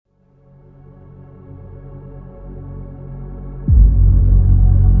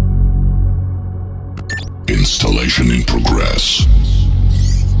Installation in progress.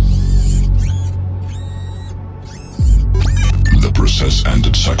 The process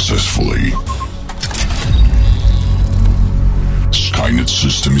ended successfully. Skynet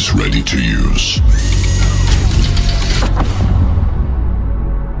system is ready to use.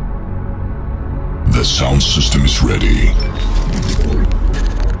 The sound system is ready.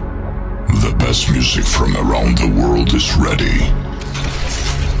 The best music from around the world is ready.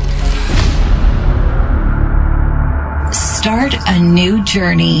 Start a new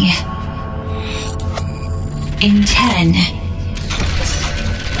journey. In 10,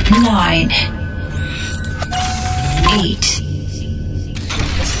 9, 8,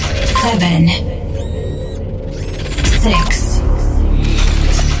 7, 6,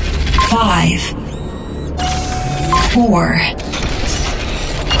 5, 4,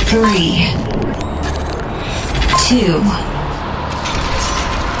 3, 2,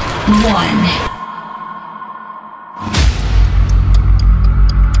 1.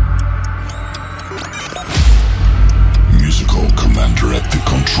 Commander at the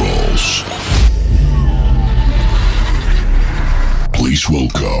controls. Please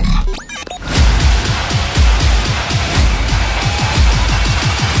welcome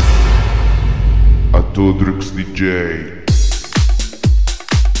Atodrix DJ.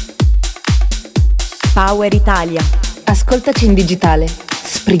 Power Italia. Ascoltaci in digitale.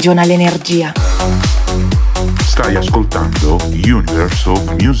 Sprigiona l'energia. Stai ascoltando Universe of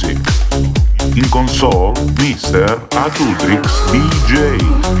Music. In console, Mr. Atudrix DJ.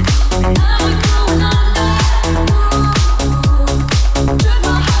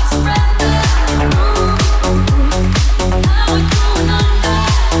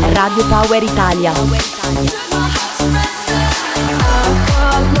 Radio Power Italia.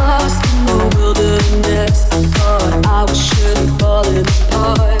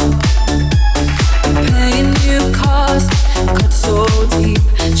 So deep,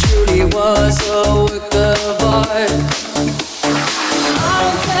 truly was a work of art. I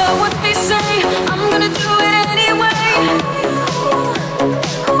don't care what they say, I'm gonna do it anyway.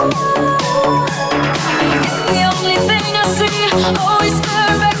 It's the only thing I see, always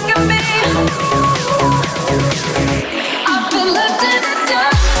stare back at me. I've been left in the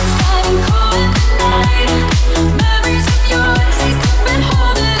dark, standing cold in the night. Memories of yours, they've been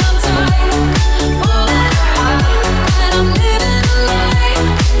holding on tight. Falling apart, and I'm living a lie.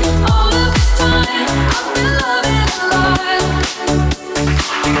 All of this time, I've been loving a lie.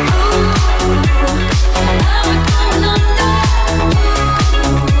 Now we're going under.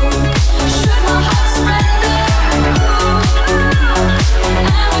 Should my heart surrender?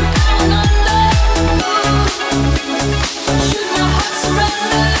 Now we're going under. Should my heart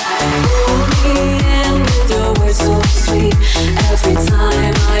surrender? Pull me in with your words so sweet. Every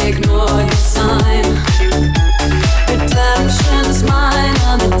time I ignore your sign. Redemption's mine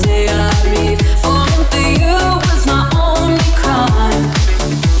on the day I leave. Falling for you was my only crime.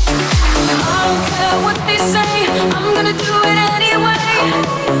 I don't care what they say, I'm gonna do it anyway.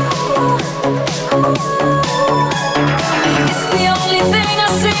 It's the only thing I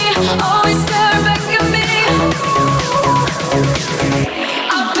see, always stare back at me.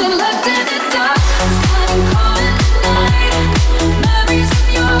 I've been left in the dark, standing cold in the night. Memories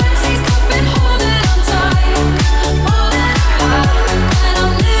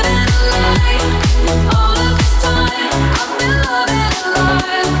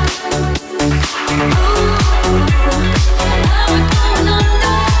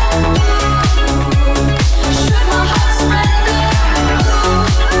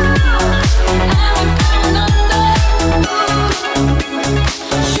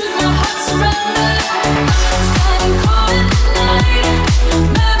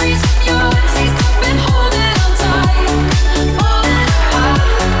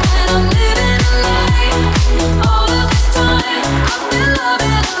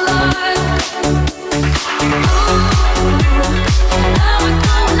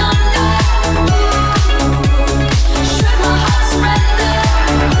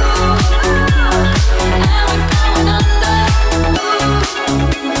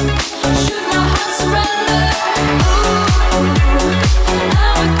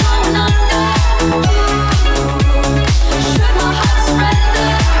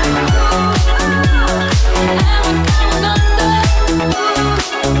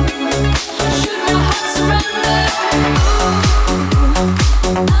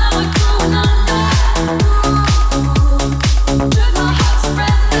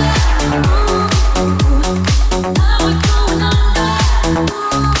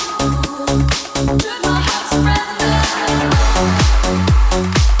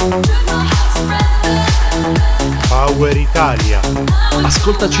Italia.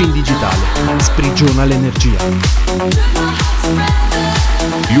 Ascoltaci in digitale, sprigiona l'energia.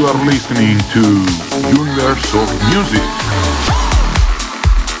 You are listening to Universe of Music.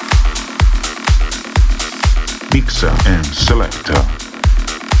 Mixa and selecta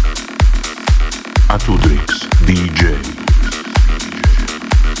Atudrix DJ.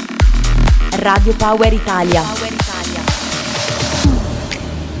 Radio Power Italia.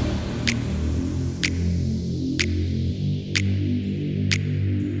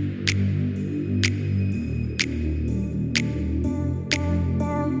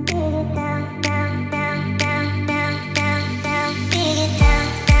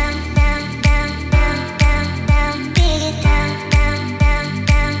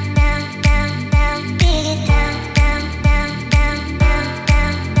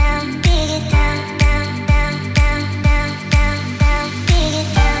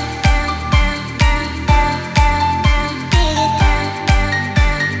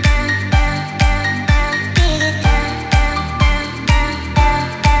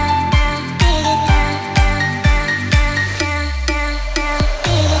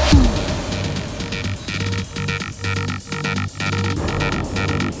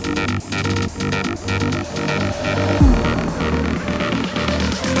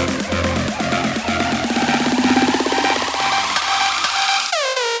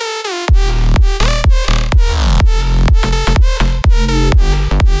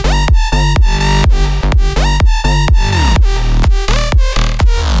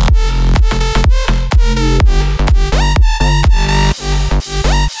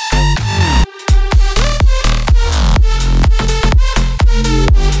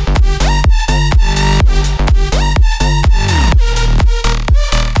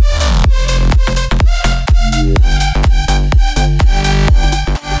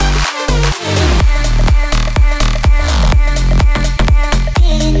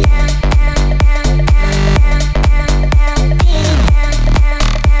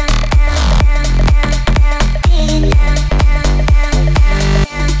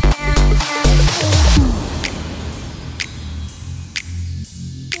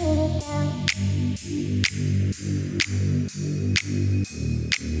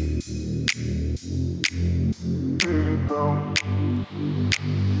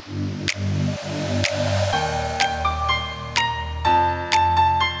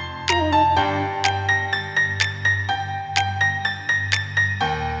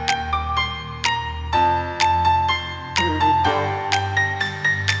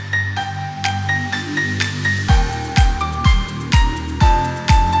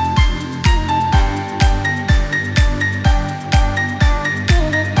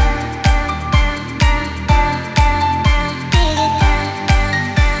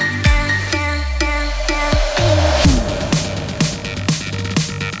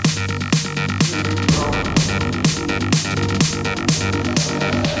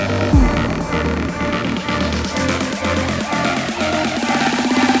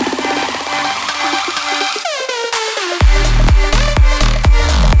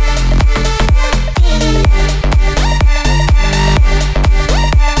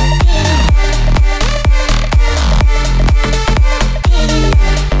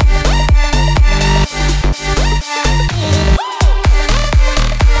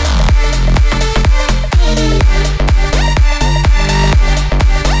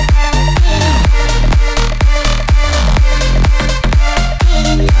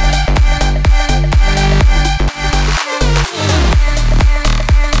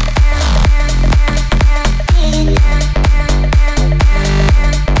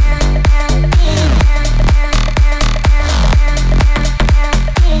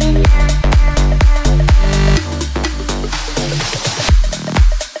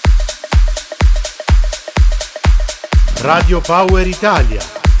 Radio Power Italia.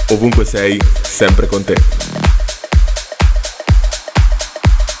 Ovunque sei, sempre con te.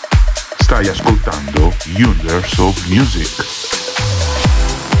 Stai ascoltando Universe of Music.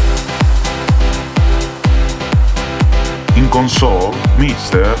 In console,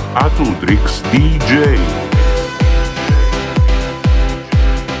 Mr. Atudrix DJ.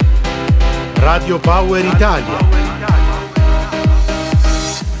 Radio Power Italia.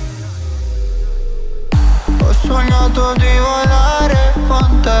 Ho sognato di volare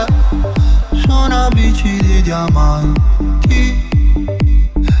con te su una bici di diamanti.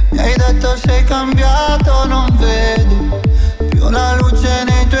 Mi hai detto sei cambiato, non vedo più la luce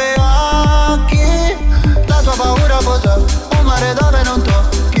nei tuoi occhi. La tua paura cos'è? Un mare dove non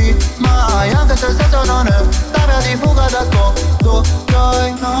tocchi mai, anche se il senso non è la via di fuga da sfogo.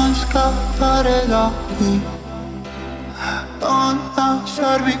 Puoi non scappare da qui.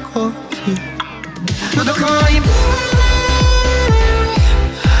 baciarmi così. Noto come i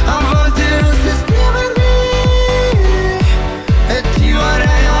a volte non si esprimermi e ti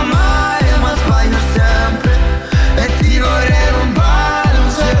vorrei amare ma sbaglio sempre e ti vorrei rubare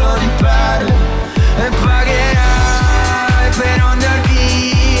un cielo di perle e pagherai per non dar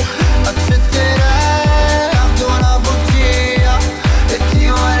via, accetterei anche una bugia e ti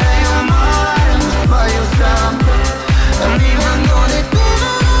vorrei amare ma sbaglio sempre e mi vengo di più.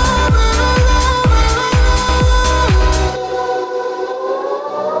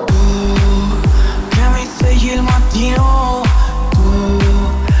 Il mattino, tu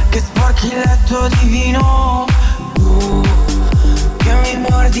che sporchi il letto divino, tu che mi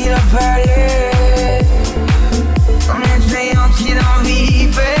mordi la pelle, nei tuoi occhi da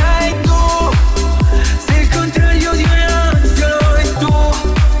vivere, e tu sei il contrario di un angelo, e tu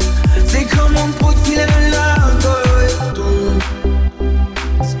sei come un fucile nell'angolo, e tu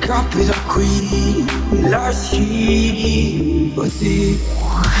scappi da qui, mi lasci così.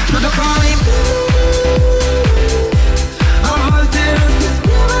 Noto come i a volte non si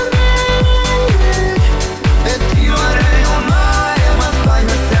esprimermi e ti vorrei amare ma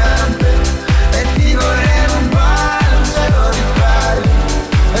sbaglio sempre e ti vorrei rubare un cielo di perle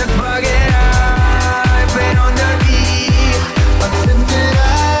e pagherai per non dar via,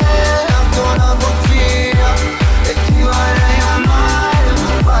 accenderei anche una bugia e ti vorrei amare ma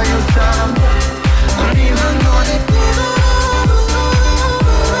sbaglio sempre e mi vengo di più.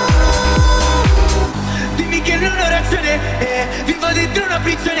 Dimmi che non ho ragione, vivo dentro una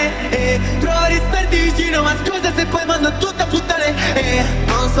prigione, trovo risparti vicino, ma scusa se poi mando tutto a puttane,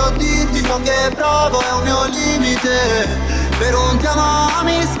 non so dirti ciò che provo, è un mio limite, per un ti amo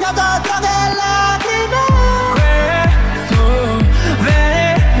mischiato tra le lacrime. Questo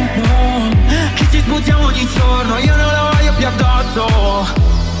veleno che ci sputiamo ogni giorno, io non lo voglio più addosso.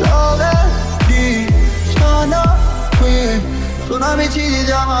 Lo vedi, sono qui. Sono amici di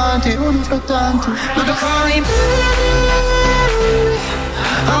diamanti, uno fra tanti. Noto come i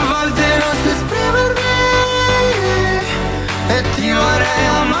a volte non si esprimermi e ti vorrei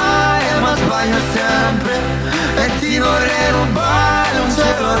amare ma sbaglio sempre e ti vorrei rubare un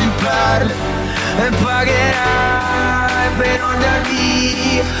cielo di perle e pagherai per non dar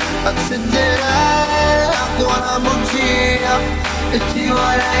via, accenderei anche una bugia e ti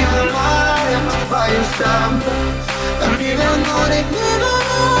vorrei amare ma sbaglio sempre e mi vengo di più.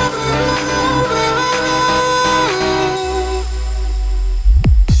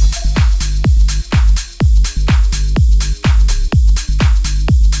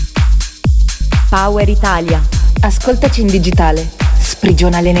 Power Italia. Ascoltaci in digitale.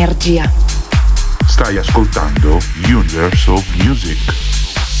 Sprigiona l'energia. Stai ascoltando Universe of Music.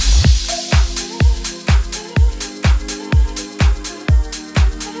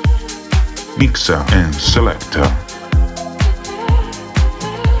 Mixa and Selecta.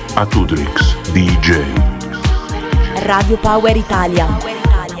 Atudrix DJ. Radio Power Italia.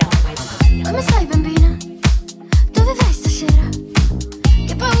 Come stai bambina? Dove vai stasera?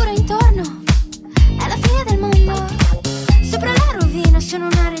 Che paura intorno? È la fine del mondo. Sopra la rovina sono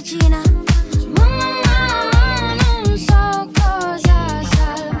una regina. Mamma, non so cosa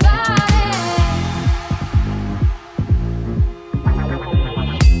salvare.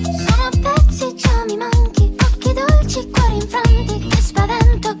 Sono pezzi, già mi manchi. Occhi dolci, cuori infranti. Che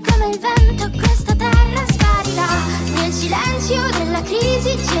spavento come il vento. Questa terra sparirà nel silenzio della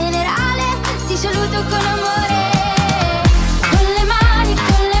crisi generale. Ti saluto con amore. Con le mani,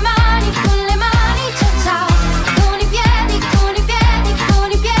 con le mani, con le mani, ciao ciao. Con i piedi, ciao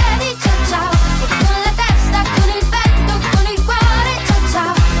ciao.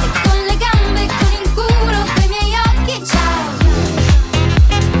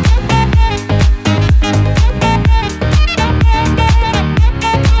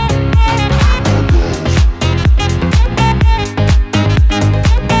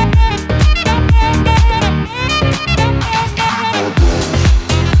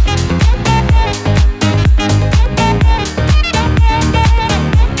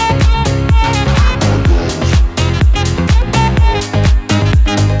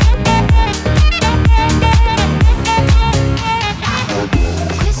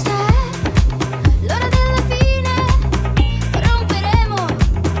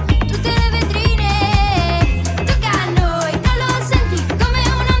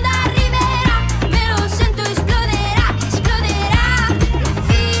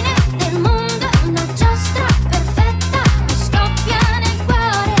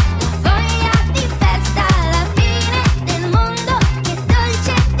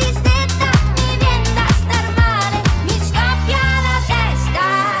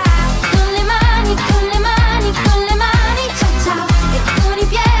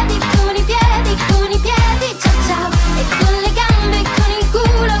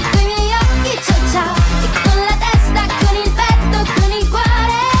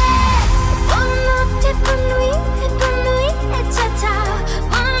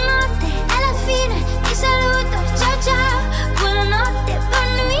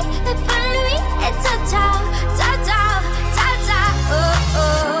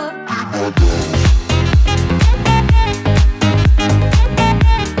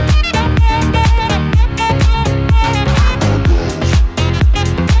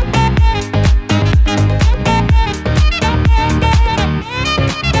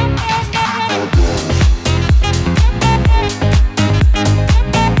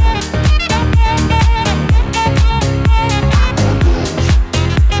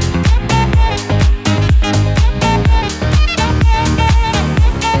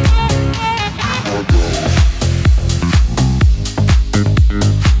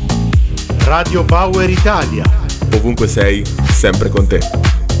 Radio Power Italia. Ovunque sei, sempre con te.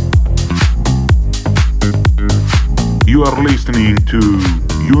 You are listening to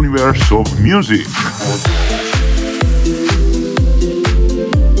Universe of Music.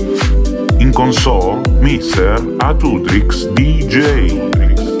 In console, Mr. Atudrix DJ.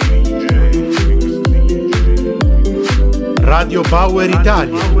 Radio Power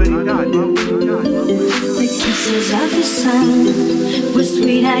Italia. The kisses of the sun were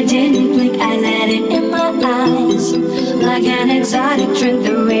sweet, I didn't blink, I let it in my eyes. Like an exotic drink,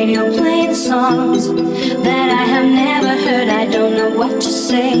 the radio playing songs that I have never heard, I don't know what to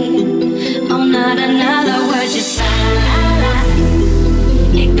say. Oh, not another word, just la la la.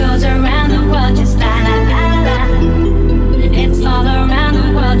 It goes around the world, just la la la la. It's all around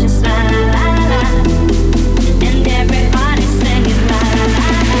the world, just la la la la. And everybody's singing la la la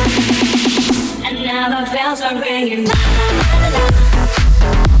la. And now the bells are ringing la la la la.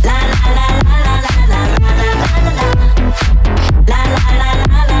 La la la la la la la la la la la. La la la la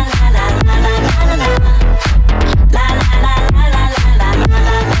la la la la la la la. La la la la la la la la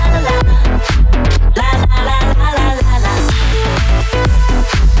la la. La la la la la la la.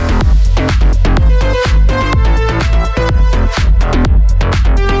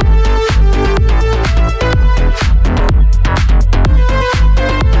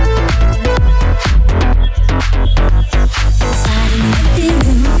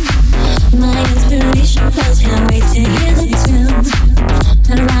 My inspiration flows, can't wait to hear the tune.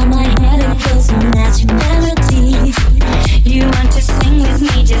 Around my head it feels a matching melody. You want to sing with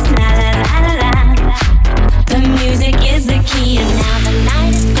me, just la la la la la. The music is the key, and now the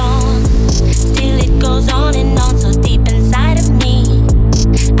night is gone. Still it goes on and on, so deep inside of me.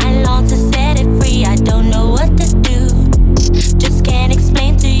 I long to set it free, I don't know what to do. Just can't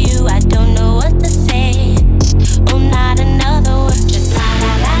explain to you, I don't know what to say. Oh, not another word, just la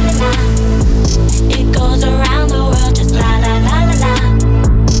la la la la. It goes around the world, just la la la la la.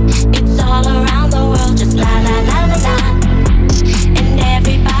 It's all around the world, just la la la la la. And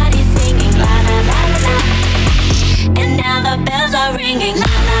everybody's singing la la la la la. And now the bells are ringing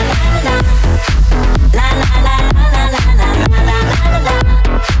la la la la la. La la la la la la la la la la la.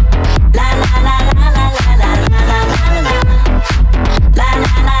 La la la la la la la la la la la. La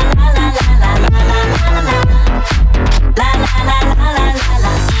la la la la la la la la la la. La la la la la la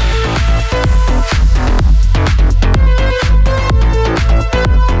la.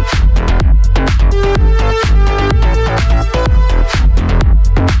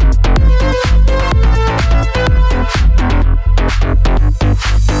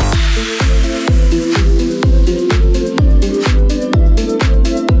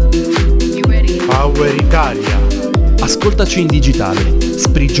 Power Italia. Ascoltaci in digitale.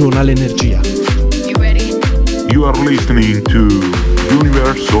 Sprigiona l'energia. You are listening to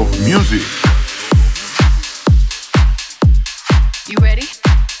Universe of Music. You ready?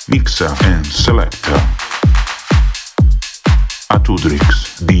 Mixa and selector.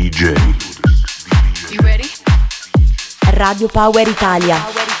 Atudrix DJ. You ready? Radio Power Italia.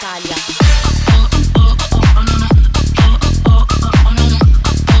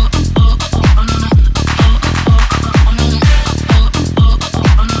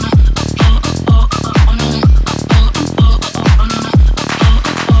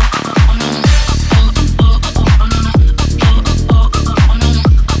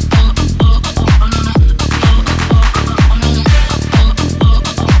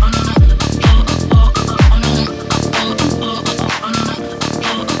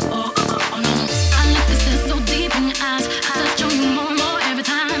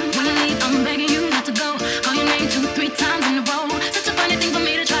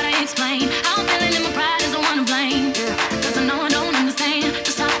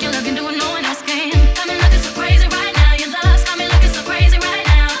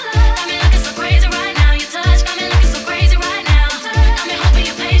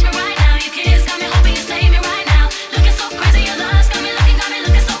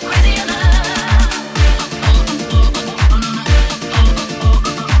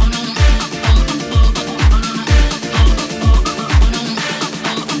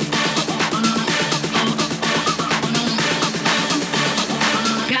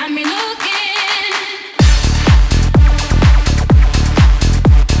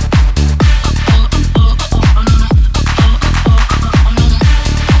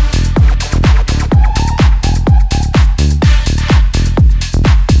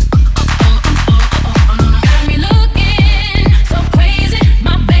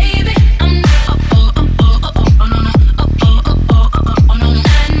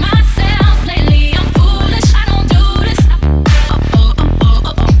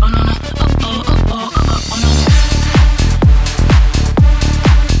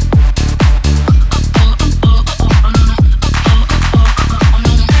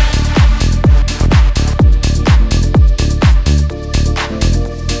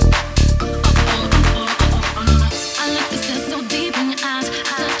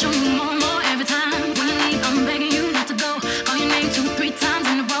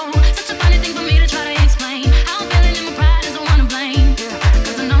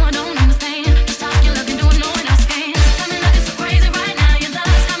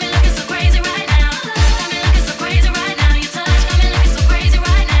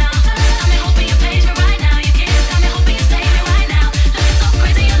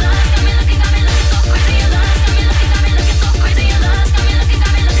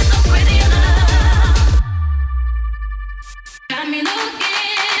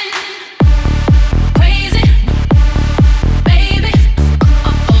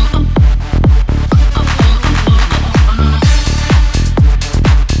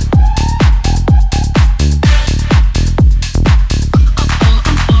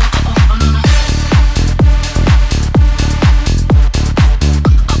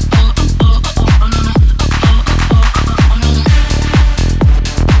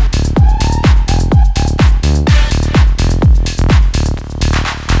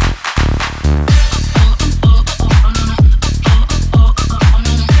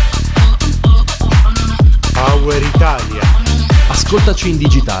 Power Italia. Ascoltaci in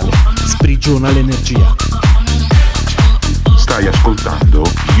digitale. Sprigiona l'energia. Stai ascoltando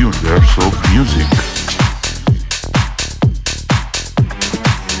Universe of Music.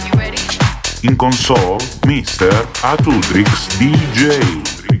 In console, Mr. Atudrix DJ.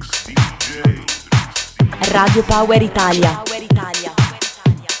 Radio Power Italia.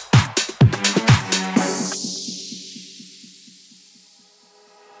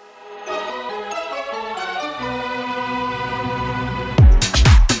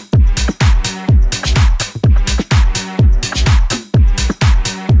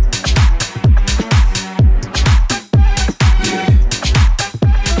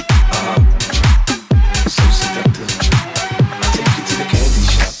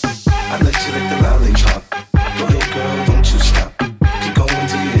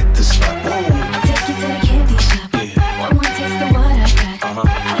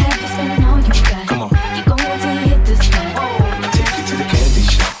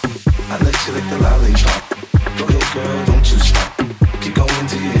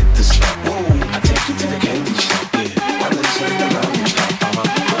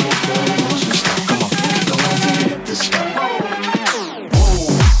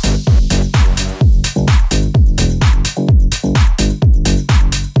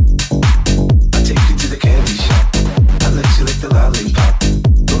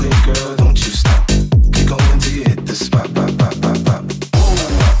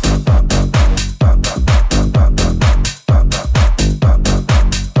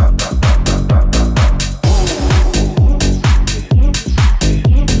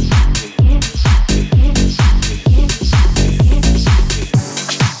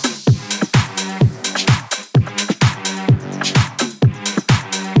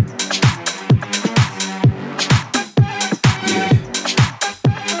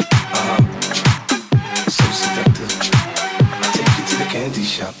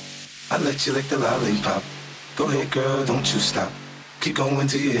 You like the lollipop. Go ahead, girl, don't you stop. Keep going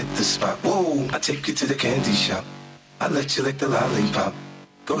till you hit the spot. Whoa, I take you to the candy shop. I let you lick the lollipop.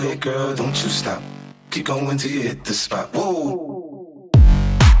 Go ahead, girl, don't you stop. Keep going till you hit the spot. Whoa.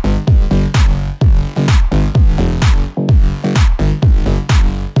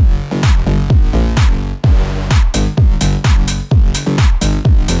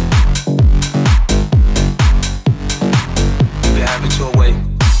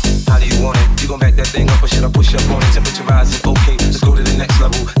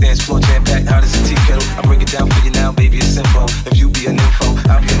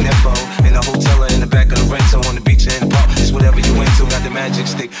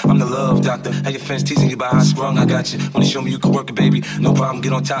 How your friends teasing you about how sprung I got you. Wanna show me you can work it, baby? No problem,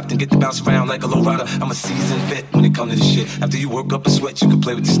 get on top, then get to bounce around like a low rider. I'm a seasoned vet when it comes to this shit. After you work up a sweat, you can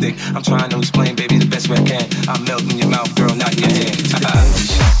play with the stick. I'm trying to explain, baby, the best way I can. I'm melting your mouth, girl, not your hand.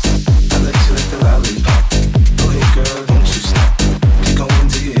 I let you lick the lollipop. Go ahead, girl, don't you stop. Keep going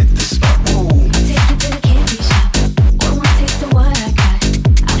till you hit the spot. Whoa. I take you to the candy shop. One more taste of what I got.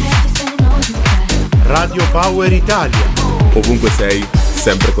 I'll have you spending all you got. Radio Power Italia. Ovunque sei,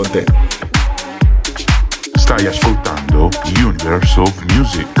 sempre con te. Stai ascoltando Universe of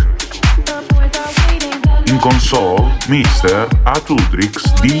Music. In console, Mr. Atudrix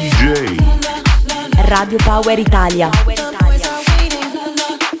DJ. Radio Power Italia.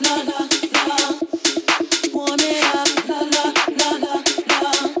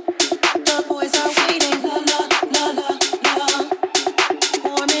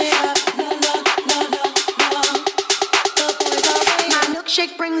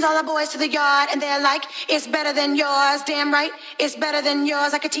 All the boys to the yard and they're like, it's better than yours. Damn right, it's better than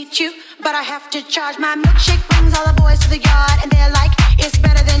yours. I could teach you, but I have to charge. My milkshake brings all the boys to the yard and they're like, it's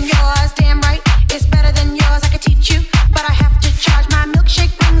better than yours. Damn right, it's better than yours. I could teach you, but I have to charge. My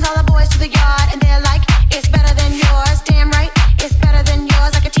milkshake brings all the boys to the yard and they're like, it's better than yours. Damn right, it's better than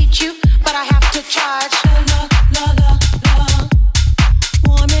yours. I could teach you, but I have to charge. La la la la,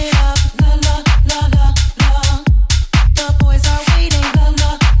 warm it up. La la la la la, the boys are waiting. La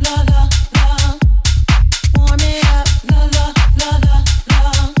la la la la, warm it up. La la la la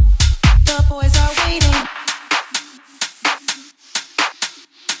la, the boys are waiting.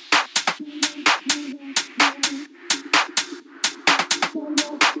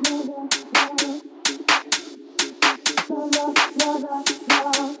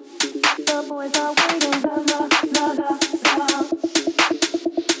 The boys are waiting. La la la la la,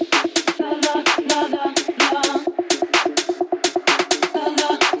 la la la la la, la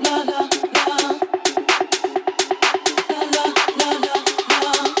la la la la, la la la la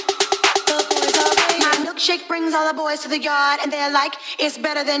la. The boys are waiting. My milkshake brings all the boys to the yard and they're like, it's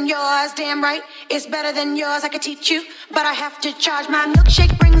better than yours. Damn right, it's better than yours. I could teach you, but I have to charge. My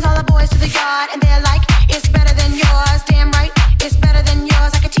milkshake brings all the boys to the yard and they're like, it's better than yours. Damn right, it's better than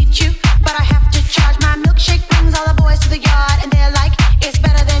yours. I could teach you, but I have to charge. My milkshake brings all the boys to the yard and they're like, it's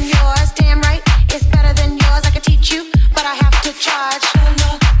better than yours. Damn right, it's better than yours. I could teach you, but I have to charge. La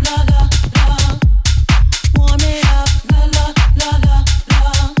la la la, warm it up. La la la la la,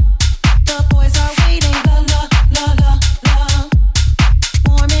 the boys are waiting. La la la la la,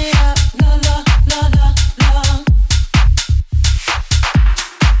 warm it up. La la la la la.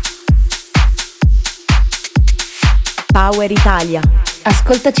 Power Italia.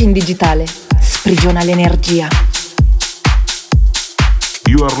 Ascoltaci in digitale. Sprigiona l'energia.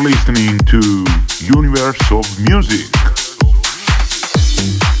 You are listening to Universe of Music.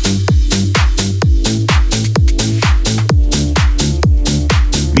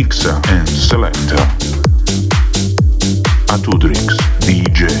 Mixa and selector Atudrix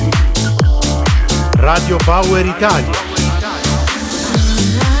DJ. Radio Power Italia.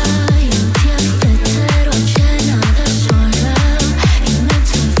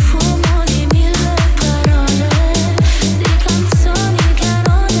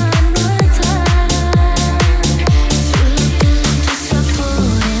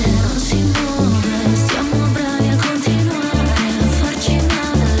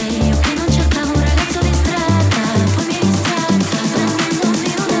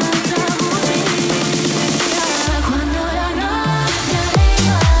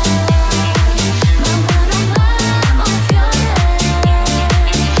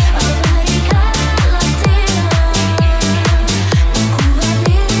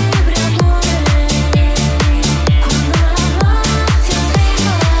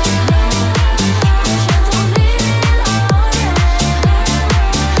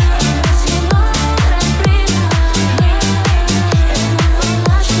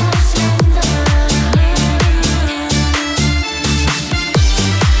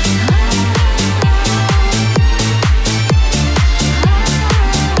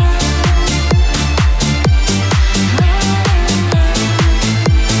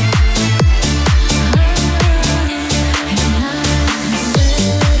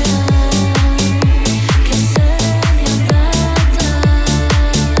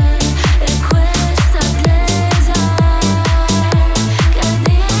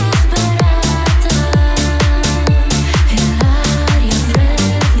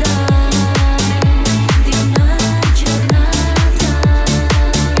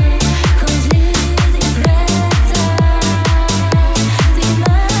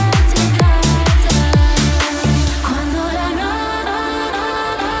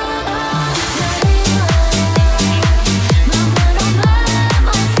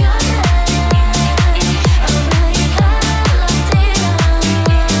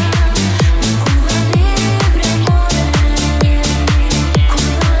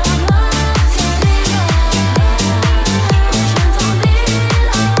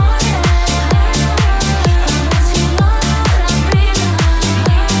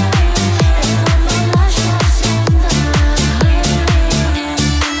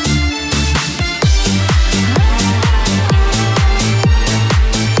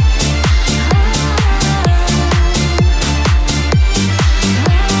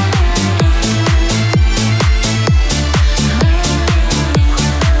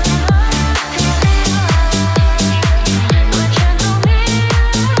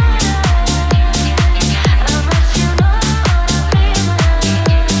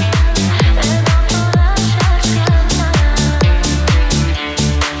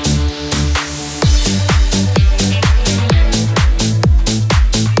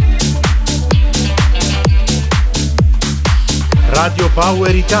 Radio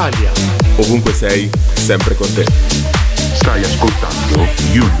Power Italia. Ovunque sei, sempre con te. Stai ascoltando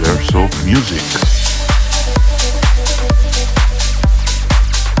Universe of Music.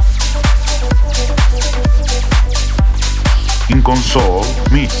 In console,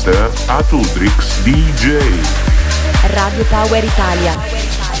 Mr. Atudrix DJ. Radio Power Italia.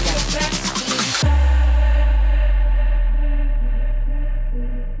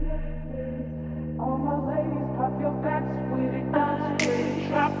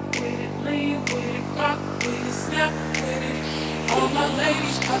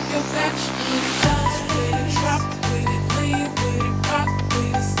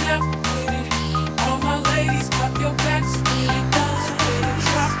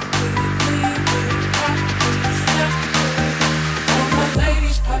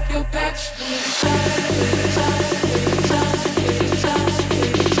 Pop your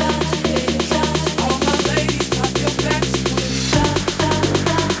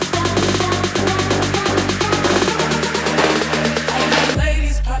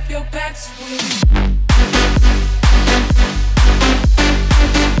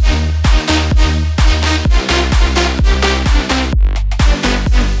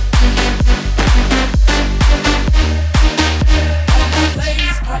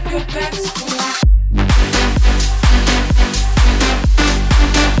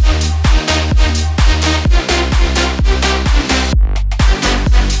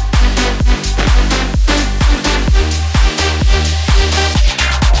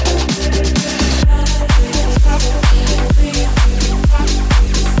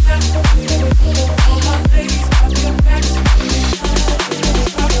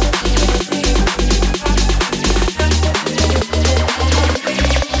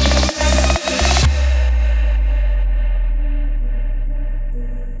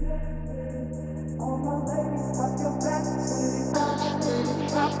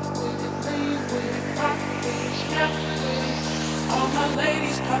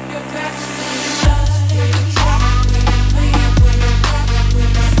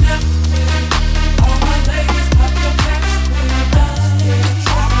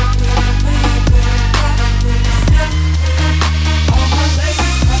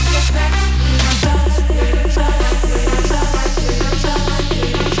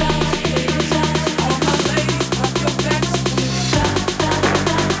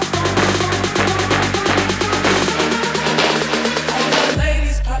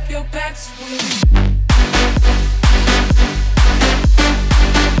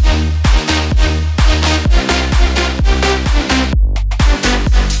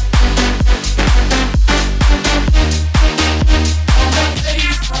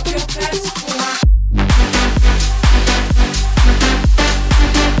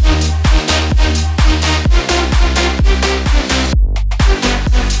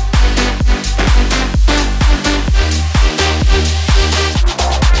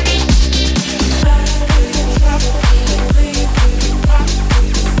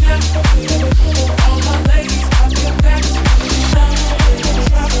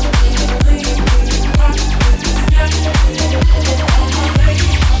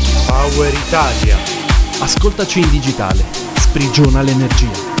Power Italia. Ascoltaci in digitale. Sprigiona l'energia.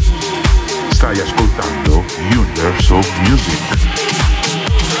 Stai ascoltando Universe of Music.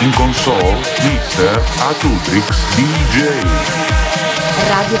 In console, Mr. Atutrix DJ.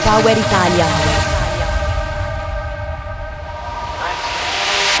 Radio Power Italia.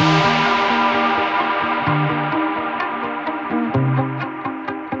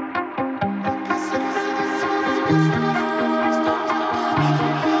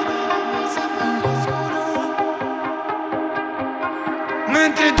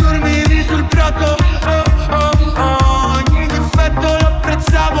 Mentre dormivi sul prato, oh oh oh, ogni difetto lo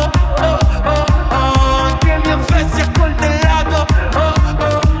apprezzavo, oh oh oh, che mi avessi accoltellato, oh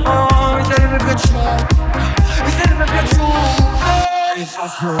oh oh, mi sarebbe piaciuto, mi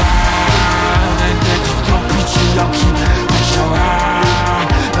faccio mentre ti stropicci gli occhi, faccio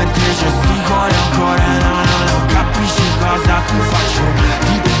mentre gesticoli ancora, non capisci cosa ti faccio,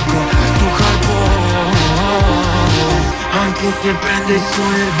 ti tocco il tuo corpo, anche se prende il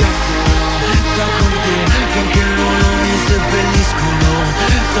sole il gas, sto con te, finché loro mi seppelliscono,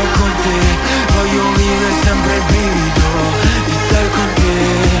 sto con te, voglio vivere sempre il brivido, di star con te,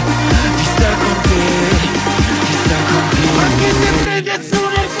 di star con te, di star con te, anche se prende il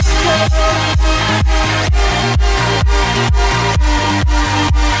sole il gas.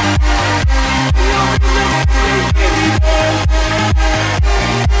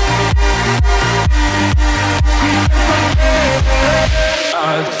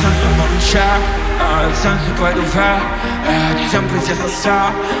 Il senso non c'è, il senso poi dov'è? Ti sempre si sa,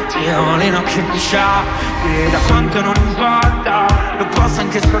 ti olino che mi c'ha, e da quanto non importa, lo posso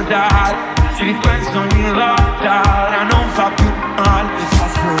anche scordare, ci ripenso ogni volta, non fa più male, mi fa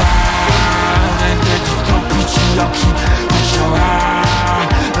sudare, mentre ti stropicci gli occhi, faccio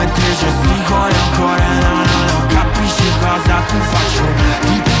mentre gesticoli ancora, non capisci cosa tu faccio,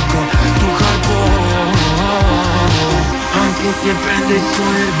 ti tocco il tuo corpo, anche se prende il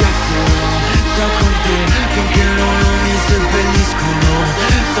sole il gas, sto con te, finché loro mi seppelliscono,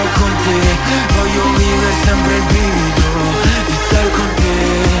 sto con te, voglio vivere sempre il brivido, di star con te,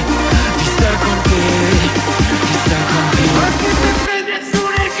 di star con te, di star con te, anche se prende il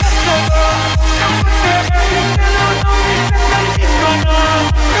sole il gas, sto con te, finché loro mi seppelliscono,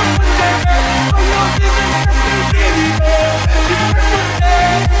 sto con te, voglio vivere sempre il brivido, di star con te,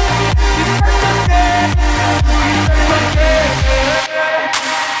 di star con te, di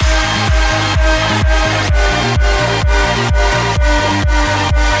star con te.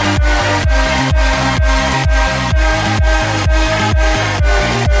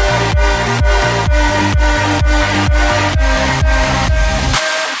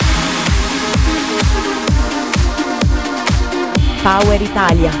 Power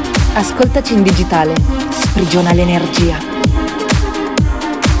Italia. Ascoltaci in digitale. Sprigiona l'energia.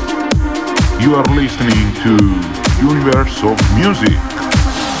 You are listening to Universe of Music.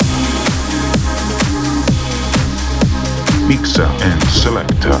 Mixa and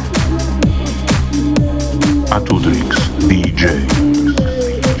selector Atutrix DJ.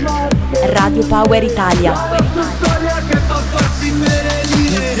 Radio Power Italia. Mi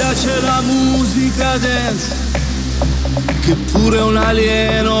piace la musica dance, che pure un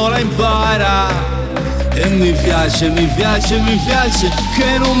alieno la impara. E mi piace, mi piace, mi piace,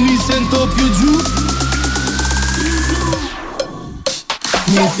 che non mi sento più giù.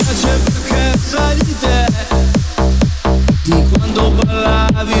 Mi piace perché sai di te, di quando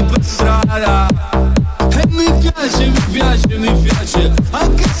ballavi per strada. E mi piace, mi piace, mi piace,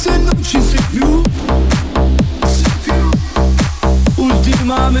 anche se non ci sei più.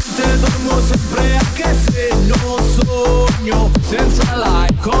 Ultimamente dormo sempre anche se non sogno, senza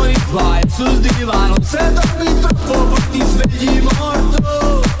like, con i vibe sul divano. Se dormi troppo poi ti svegli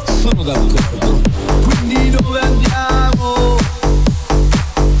morto. Sono d'accordo, quindi dove andiamo?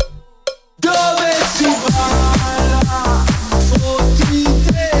 Dove si balla? Fotti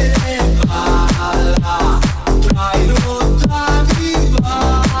te ne balla, tra i rottami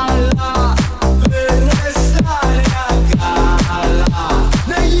balla, per restare a galla.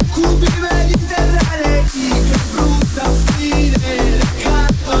 Negli cubi mediterranei, che brutta fine, le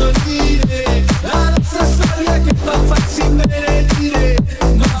cartoline, la nostra storia che fa farsi benedire,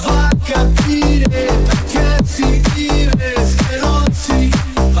 ma va a capire perché si vive se non si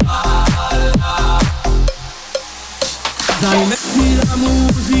balla. Dai, metti la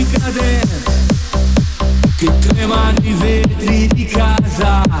musica dance, che tremano i vetri di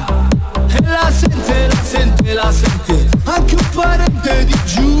casa, e la sente, la sente, la sente anche un parente di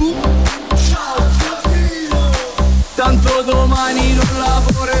giù. Ciao Flavino, tanto domani non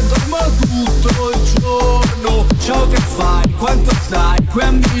lavoro e dormo tutto il giorno. Ciao, che fai? Quanto stai? Qui a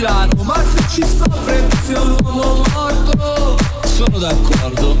Milano, ma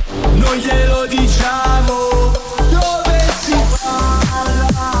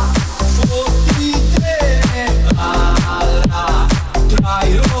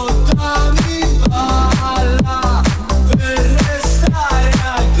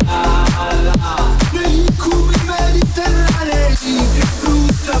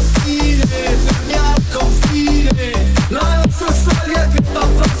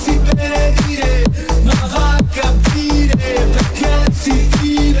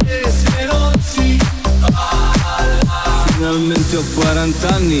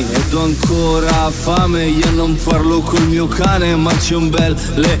anni ed ho ancora fame. Io non parlo col mio cane ma c'è un bel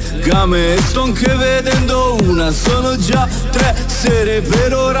legame. E sto anche vedendo una, sono già 3 sere.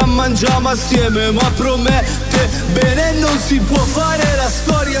 Per ora mangiamo assieme ma promette bene. Non si può fare la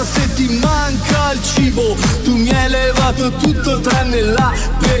storia se ti manca il cibo. Tu mi hai levato tutto tranne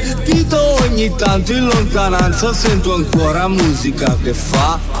l'appetito. Ogni tanto in lontananza sento ancora musica che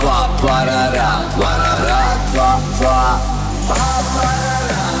fa pa pararà, pararà, pa pa.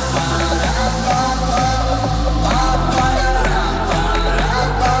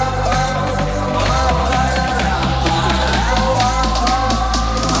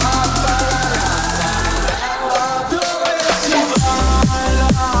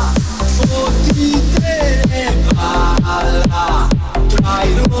 Tra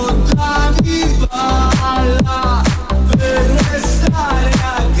i lontani balla per restare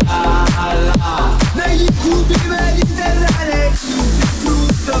a galla negli incubi mediterranei, di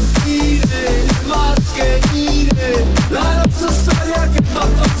brutta fine, le mascherine, la nostra storia che fa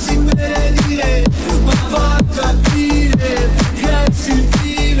farsi benedire, ma fa capire che si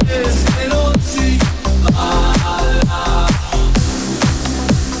vive se non si balla.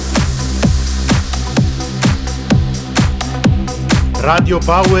 Radio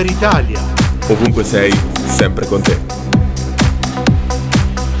Power Italia. Ovunque sei, sempre con te.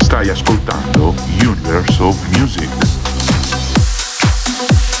 Stai ascoltando Universe of Music.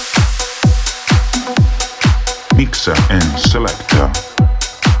 Mixa and Selecta.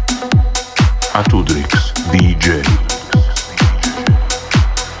 Atudrix DJ.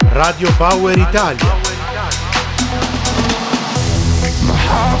 Radio Power Italia. My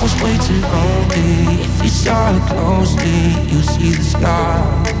heart was way too lonely. If you saw it closely, you'll see the scar.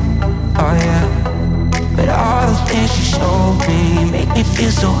 Oh yeah. But all the things you showed me make me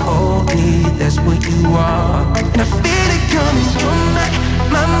feel so holy. That's what you are. And I feel it coming. You're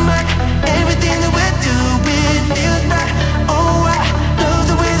my mind. Everything that we're doing feels right. Oh, I love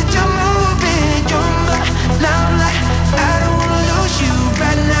the way that you're moving. You're my limelight. I don't wanna lose you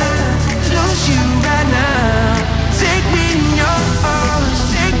right now. Lose you right now. Take me in your arms.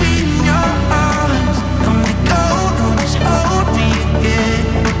 Take me in your arms. Let me go. Don't just hold me again.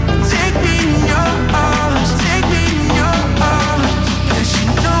 Take me in your arms. Take me in your arms. 'Cause you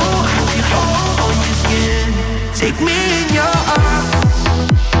know I can hold on your skin. Take me in your arms.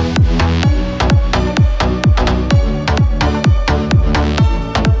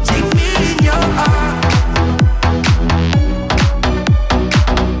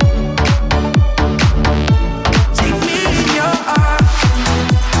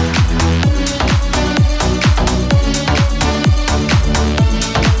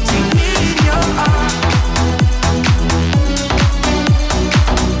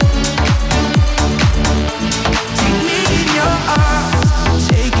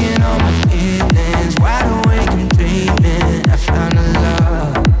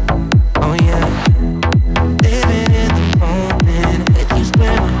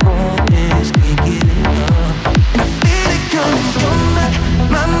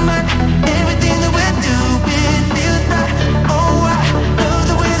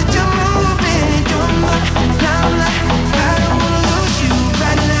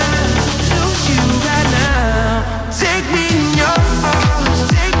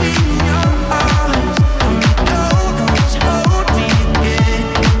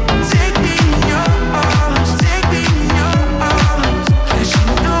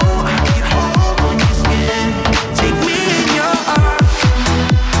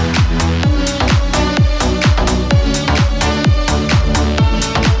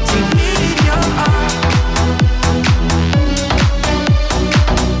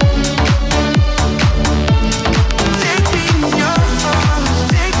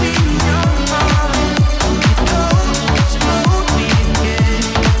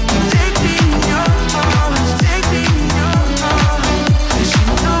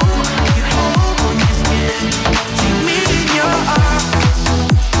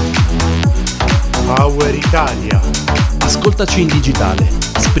 Power Italia. Ascoltaci in digitale.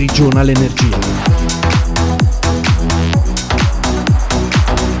 Sprigiona l'energia.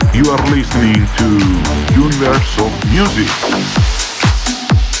 You are listening to Universe of Music.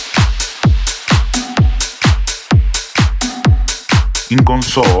 In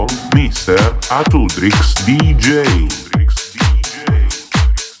console, Mr. Atudrix DJ.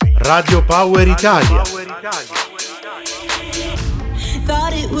 Radio Power Italia.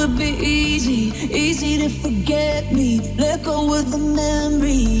 Thought it would be easy to forget me. Let go of the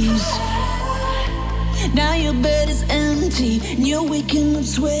memories. Now your bed is empty and you're waking up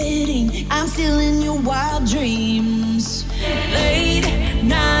sweating. I'm still in your wild dreams. Late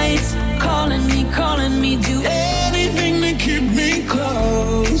nights, calling me, do anything to keep me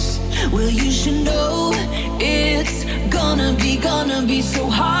close. Well, you should know it's gonna be so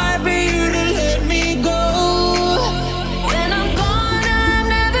hard for you to let me go. When I'm gone, I'm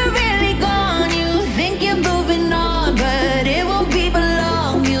never really gone. You think you're moving on, but it won't be for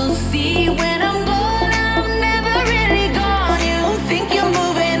long. You'll see when I'm gone, I'm never really gone. You think you're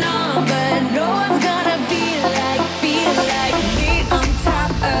moving on, but no one's gonna feel like me on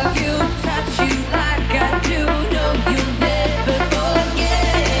top of you, touch you like I do. No, you'll never forget.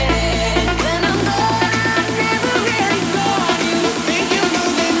 When I'm gone, I'm never really gone. You think you're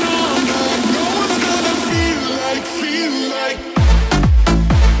moving on, but no one's gonna feel like.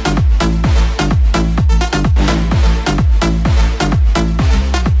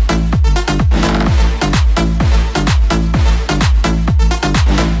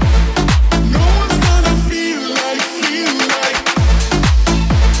 No one's gonna feel like.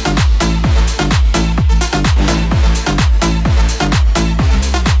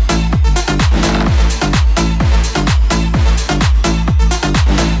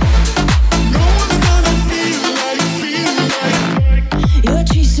 No one's gonna feel like. You're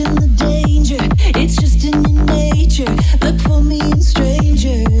chasing the danger, it's just in your nature. Look for me in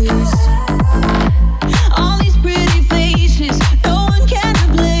strangers. All these pretty faces, no one can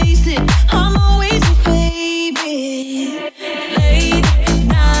replace it. I'm always your favorite. Late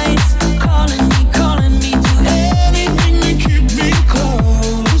nights, calling me, do anything to keep me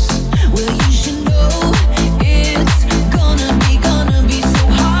close. Well, you should know it's gonna be so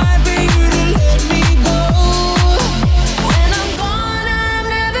hard for you to let me go. When I'm gone, I'm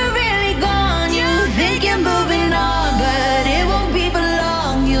never really gone. You think you're moving on, but it won't be for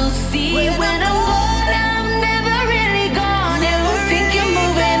long. You'll see when I'm gone, I'm never really gone. You think you're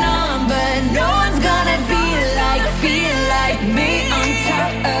moving on, but no one's gonna feel like me on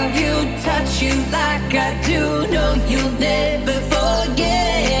top of you, touch you like I do. No, you'll never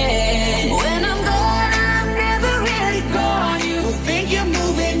forget. When I'm gone, I'm never really gone. You think you're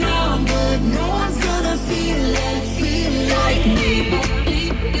moving on, but no one's gonna feel like me.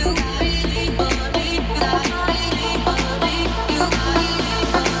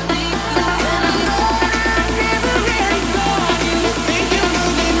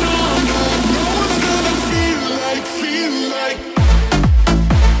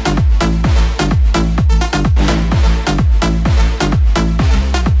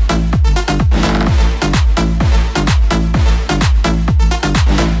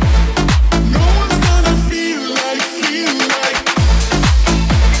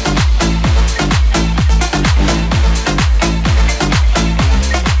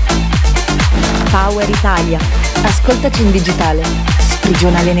 Power Italia. Ascoltaci in digitale.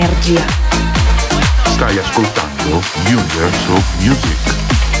 Sprigiona l'energia. Stai ascoltando Universe of Music.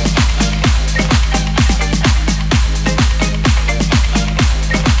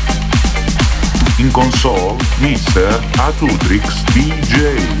 In console, Mr. Atudrix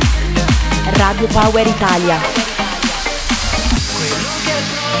DJ. Radio Power Italia. Quello che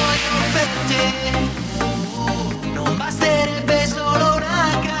provo per te non basterebbe solo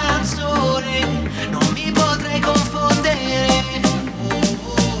una canzone, non mi potrei confondere,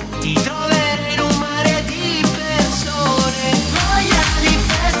 ti troverei in un mare di persone, voglia di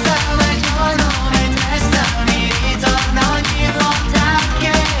festa ma il tuo nome in testa mi ritorna ogni volta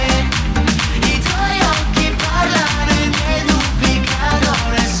che i tuoi occhi parlano, i miei dubbi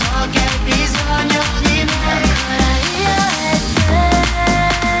cadono e so che hai bisogno di me. Io e te,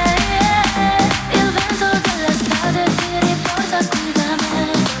 il vento dell'estate ti riporta qui da me.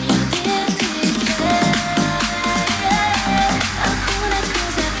 Voglio dirti che alcune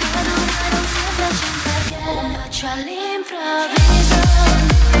cose accadono ma non sempre c'è un perché. Un bacio all'improvviso,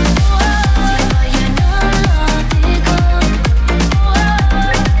 ti voglio e non lo dico,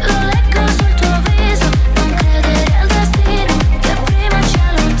 lo leggo sul tuo viso. Non credere al destino che prima ci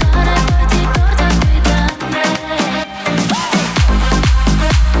allontana e poi ti porta qui da me.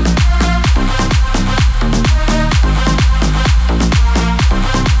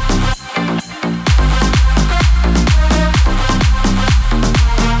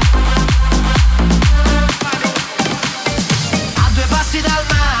 A due passi dal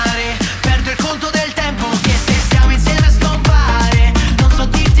mare